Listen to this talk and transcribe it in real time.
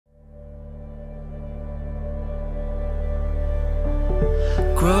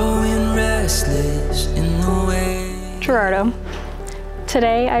restless in the way. Gerardo,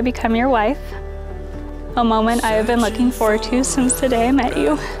 today I become your wife, a moment I have been looking forward to since the day I met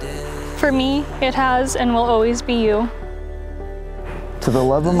you. For me, it has and will always be you. To the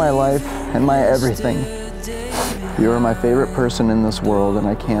love of my life and my everything, you are my favorite person in this world, and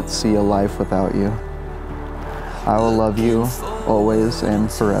I can't see a life without you. I will love you always and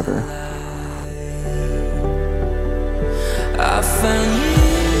forever. I found you,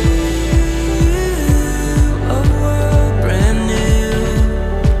 a world brand new.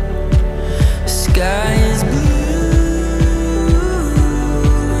 The sky is blue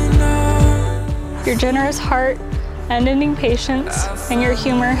and all. Your generous heart, unending patience, and your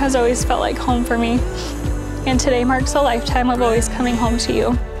humor has always felt like home for me. And today marks a lifetime of always coming home to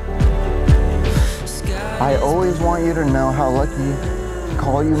you. I always want you to know how lucky to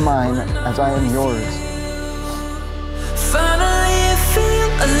call you mine as I am yours. Finally I feel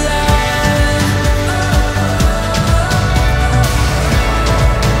alive.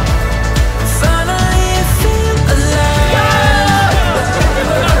 Finally I feel alive.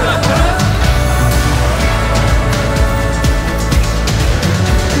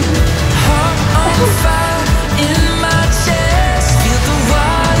 Heart on fire in my chest. Feel the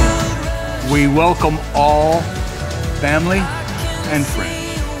wild. We welcome all family and friends.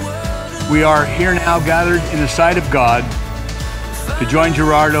 We are here now gathered in the sight of God to join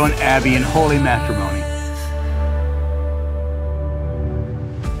Gerardo and Abby in holy matrimony.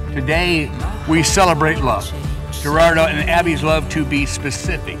 Today, we celebrate love. Gerardo and Abby's love, to be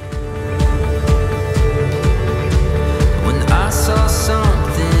specific. When I saw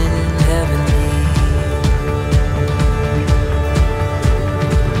something heavenly,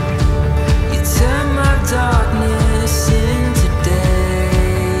 you turned my darkness into day.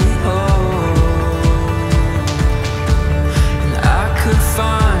 Oh, and I could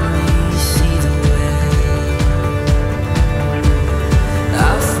finally see the way. I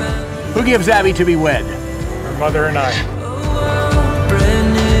found Who gives Abby to be wed? Her mother and I. a world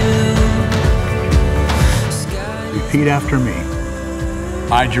brand new. Repeat after me.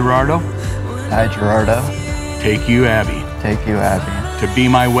 I, Gerardo, I, Gerardo, take you, Abby, take you, Abby, to be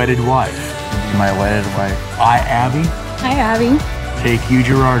my wedded wife. to be my wedded wife. I, Abby, Hi, Abby. take you,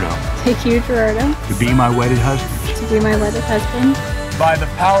 Gerardo, Take you, Gerardo, to be my wedded husband. to be my wedded husband. By the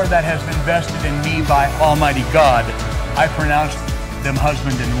power that has been vested in me by Almighty God, I pronounce them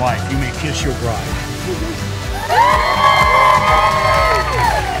husband and wife. You may kiss your bride.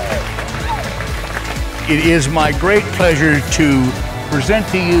 It is my great pleasure to present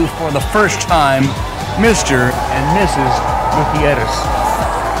to you for the first time Mr. and Mrs. Gutierrez.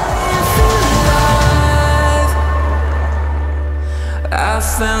 I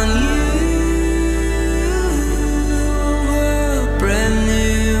found you, a world brand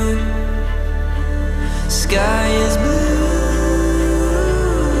new. Sky is blue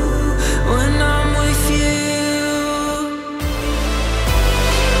when I'm with you.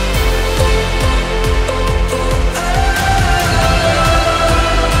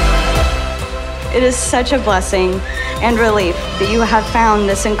 It is such a blessing and relief that you have found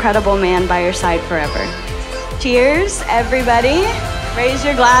this incredible man by your side forever. Cheers, everybody. Raise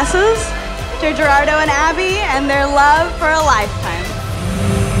your glasses to Gerardo and Abby and their love for a lifetime.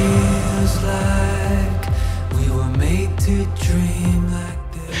 Feels like we were made to dream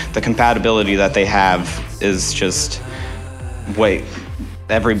like this. The compatibility that they have is just what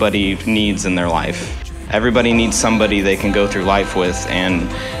everybody needs in their life. Everybody needs somebody they can go through life with, and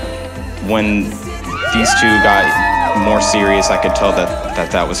when these two got more serious, I could tell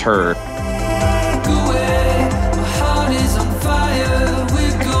that was her. My heart is on fire,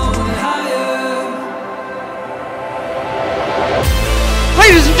 we're going higher.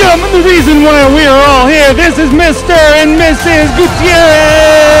 Ladies and gentlemen, the reason why we are all here, this is Mr. and Mrs.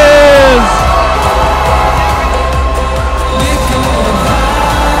 Gutierrez! We're going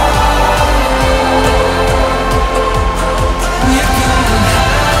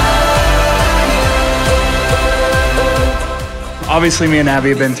Obviously, me and Abby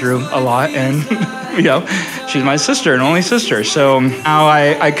have been through a lot, and you know, she's my sister and only sister. So now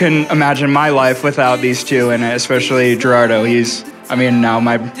I couldn't imagine my life without these two, and especially Gerardo. He's, I mean, now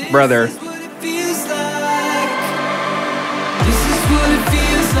my brother. This is what it feels like. This is what it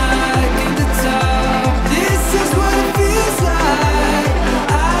feels like at the top. This is what it feels like.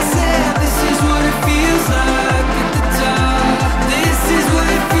 I said, this is what it feels like at the top. This is what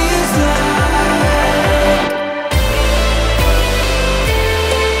it feels like.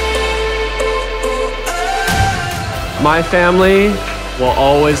 My family will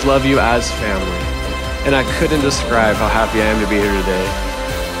always love you as family, and I couldn't describe how happy I am to be here today.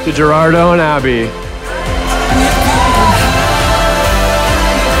 to Gerardo and Abby.